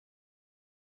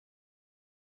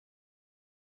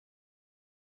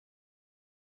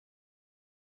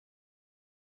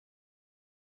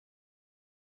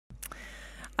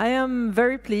I am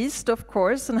very pleased, of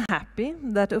course, and happy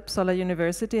that Uppsala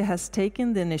University has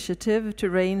taken the initiative to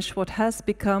arrange what has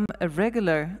become a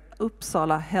regular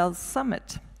Uppsala Health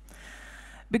Summit.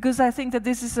 Because I think that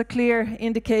this is a clear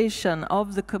indication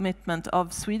of the commitment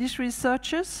of Swedish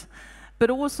researchers,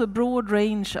 but also a broad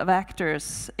range of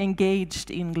actors engaged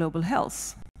in global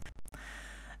health.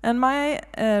 And my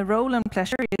role and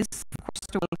pleasure is, of course,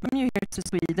 to welcome you here to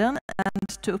Sweden and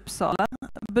to Uppsala,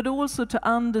 but also to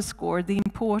underscore the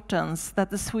importance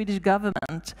that the Swedish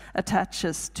government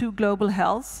attaches to global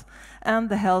health and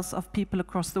the health of people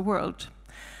across the world.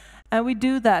 And we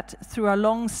do that through our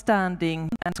long-standing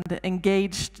and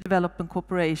engaged development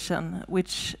cooperation,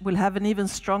 which will have an even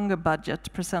stronger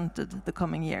budget presented the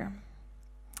coming year.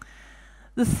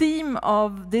 The theme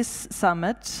of this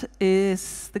summit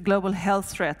is the global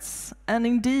health threats. And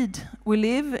indeed, we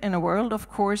live in a world, of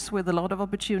course, with a lot of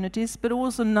opportunities, but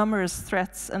also numerous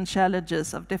threats and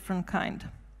challenges of different kind.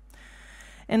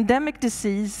 Endemic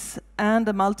disease and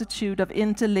a multitude of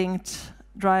interlinked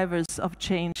drivers of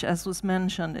change, as was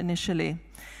mentioned initially.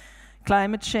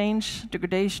 Climate change,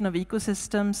 degradation of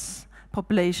ecosystems,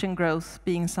 population growth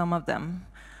being some of them,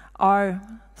 are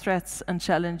threats and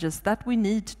challenges that we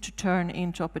need to turn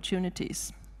into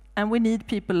opportunities. And we need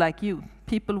people like you,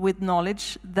 people with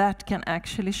knowledge that can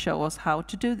actually show us how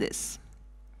to do this.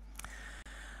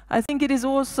 I think it is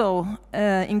also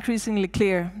increasingly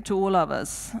clear to all of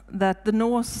us that the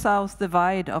north-south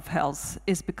divide of health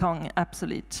is becoming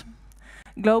obsolete.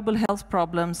 Global health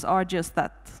problems are just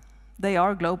that. They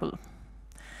are global.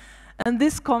 And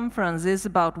this conference is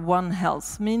about One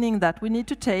Health, meaning that we need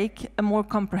to take a more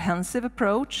comprehensive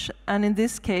approach, and in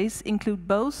this case include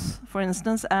both, for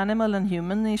instance, animal and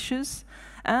human issues,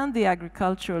 and the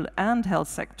agricultural and health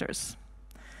sectors.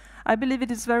 I believe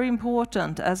it is very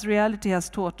important, as reality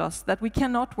has taught us, that we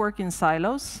cannot work in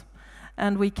silos,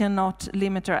 and we cannot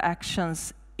limit our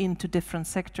actions into different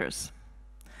sectors.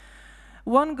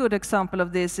 One good example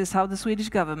of this is how the Swedish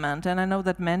government, and I know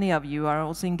that many of you are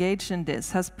also engaged in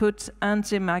this, has put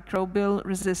antimicrobial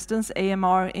resistance,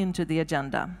 AMR, into the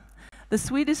agenda. The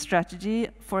Swedish strategy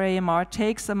for AMR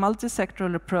takes a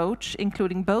multi-sectoral approach,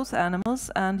 including both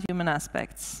animals and human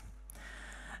aspects.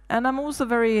 And I'm also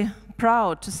very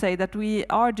proud to say that we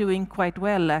are doing quite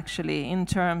well, actually, in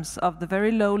terms of the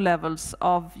very low levels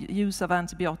of use of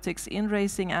antibiotics in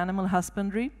raising animal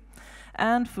husbandry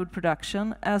and food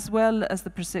production, as well as the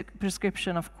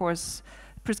prescription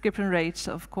rates,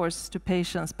 of course, to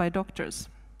patients by doctors.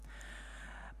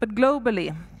 But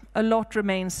globally, a lot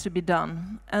remains to be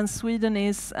done, and Sweden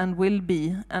is and will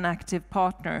be an active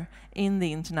partner in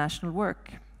the international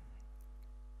work.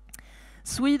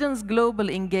 Sweden's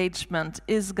global engagement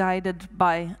is guided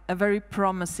by a very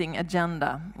promising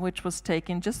agenda, which was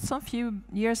taken just some few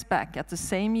years back, at the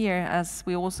same year as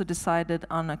we also decided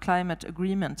on a climate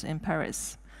agreement in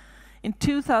Paris. In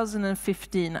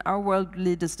 2015, our world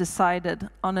leaders decided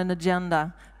on an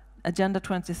Agenda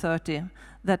 2030,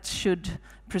 that should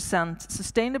present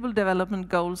sustainable development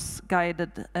goals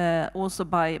guided also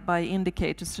by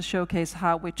indicators to showcase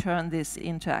how we turn this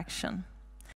into action.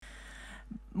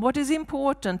 What is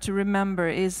important to remember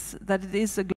is that it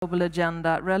is a global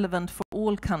agenda relevant for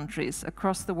all countries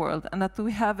across the world, and that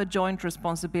we have a joint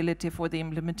responsibility for the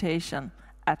implementation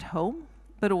at home,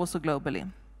 but also globally.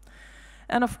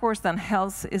 And of course then,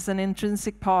 health is an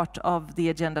intrinsic part of the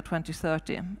Agenda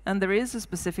 2030, and there is a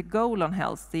specific goal on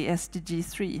health, the SDG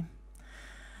 3.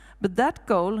 But that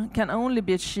goal can only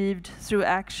be achieved through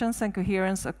actions and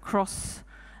coherence across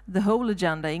the whole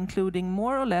agenda, including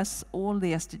more or less all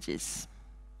the SDGs.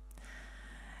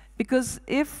 Because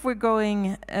if we're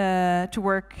going to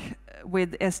work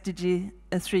with SDG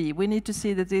 3, we need to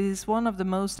see that it is one of the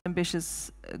most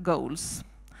ambitious goals.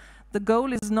 The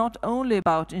goal is not only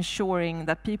about ensuring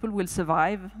that people will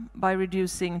survive by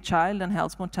reducing child and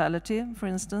health mortality, for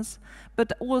instance,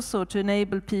 but also to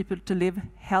enable people to live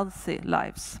healthy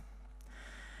lives.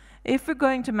 If we're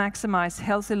going to maximize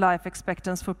healthy life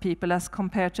expectancy for people as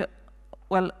compared to,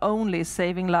 well, only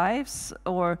saving lives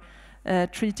or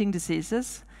treating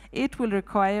diseases, it will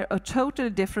require a totally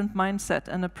different mindset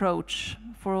and approach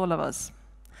for all of us.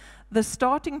 The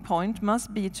starting point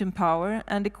must be to empower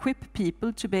and equip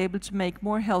people to be able to make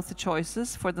more healthy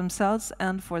choices for themselves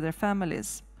and for their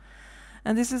families.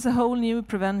 And this is a whole new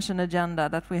prevention agenda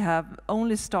that we have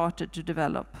only started to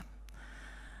develop.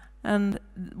 And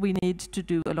we need to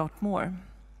do a lot more.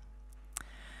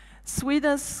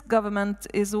 Sweden's government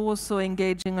is also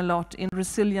engaging a lot in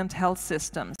resilient health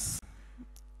systems.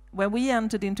 When we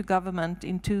entered into government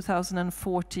in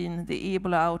 2014, the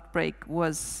Ebola outbreak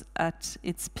was at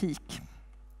its peak.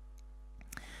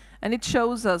 And it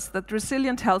shows us that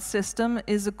resilient health system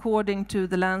is, according to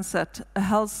the Lancet, a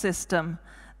health system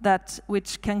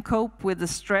which can cope with the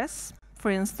stress, for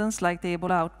instance, like the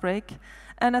Ebola outbreak,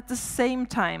 and at the same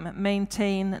time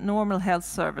maintain normal health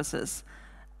services.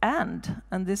 And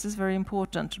this is very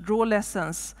important, draw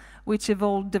lessons which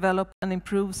evolve, develop, and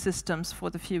improve systems for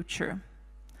the future.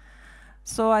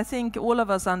 So I think all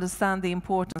of us understand the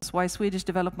importance why Swedish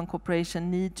development cooperation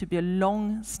need to be a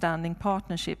long-standing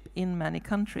partnership in many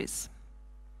countries.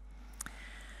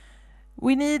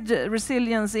 We need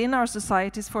resilience in our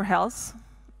societies for health,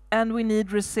 and we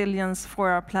need resilience for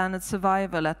our planet's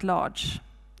survival at large.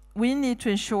 We need to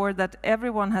ensure that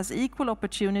everyone has equal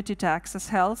opportunity to access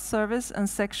health service, and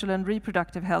sexual and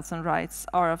reproductive health and rights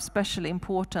are of special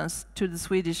importance to the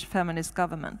Swedish feminist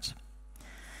government.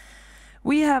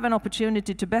 We have an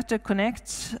opportunity to better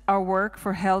connect our work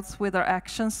for health with our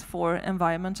actions for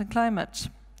environment and climate.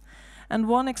 And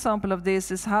one example of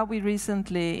this is how we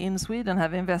recently in Sweden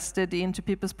have invested into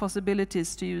people's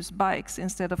possibilities to use bikes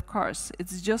instead of cars.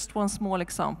 It's just one small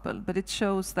example, but it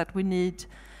shows that we need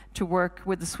to work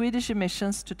with the Swedish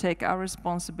emissions to take our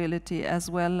responsibility,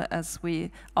 as well as we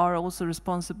are also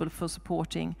responsible for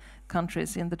supporting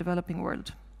countries in the developing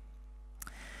world.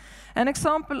 An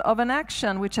example of an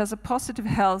action which has a positive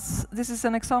health, this is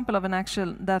an example of an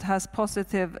action that has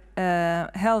positive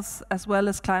health as well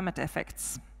as climate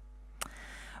effects.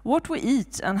 What we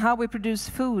eat and how we produce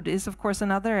food is of course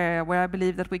another area where I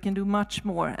believe that we can do much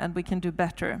more and we can do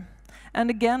better. And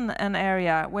again, an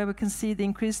area where we can see the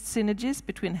increased synergies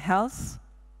between health,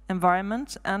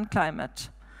 environment, and climate.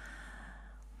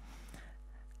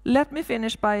 Let me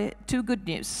finish by two good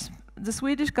news. The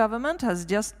Swedish government has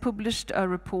just published a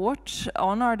report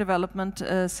on our development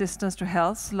assistance to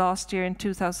health last year in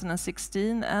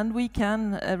 2016, and we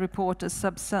can report a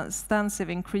substantive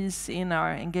increase in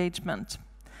our engagement.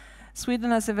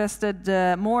 Sweden has invested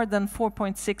more than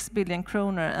 4.6 billion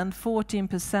kronor and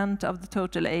 14% of the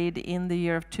total aid in the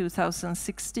year of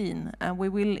 2016. And we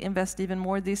will invest even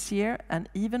more this year and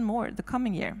even more the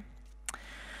coming year.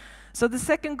 So the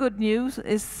second good news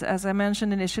is, as I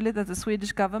mentioned initially, that the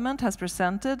Swedish government has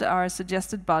presented our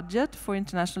suggested budget for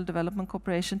international development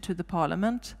cooperation to the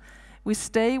parliament. We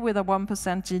stay with a 1%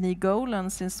 Gini goal,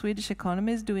 and since Swedish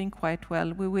economy is doing quite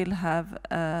well, we will have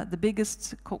the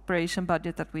biggest cooperation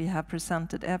budget that we have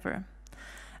presented ever.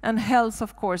 And health,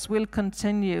 of course, will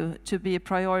continue to be a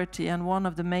priority and one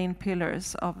of the main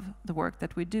pillars of the work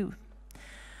that we do.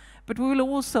 But we will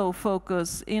also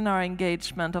focus in our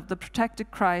engagement of the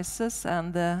protected crisis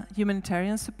and the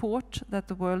humanitarian support that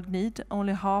the world needs.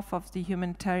 Only half of the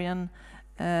humanitarian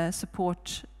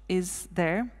support is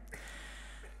there.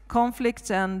 Conflict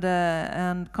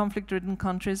and conflict-ridden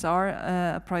countries are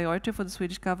a priority for the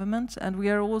Swedish government, and we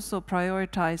are also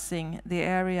prioritizing the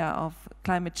area of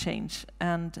climate change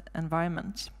and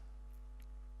environment.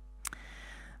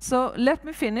 So let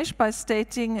me finish by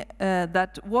stating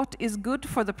that what is good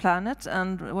for the planet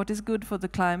and what is good for the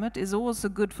climate is also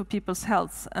good for people's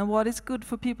health, and what is good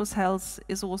for people's health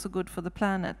is also good for the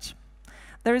planet.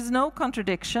 There is no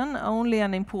contradiction, only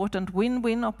an important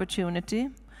win-win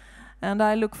opportunity. And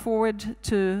I look forward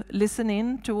to listen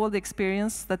in to all the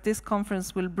experience that this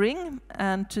conference will bring,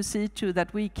 and to see to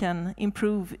that we can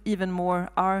improve even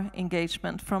more our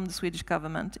engagement from the Swedish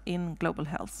government in global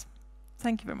health.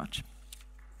 Thank you very much.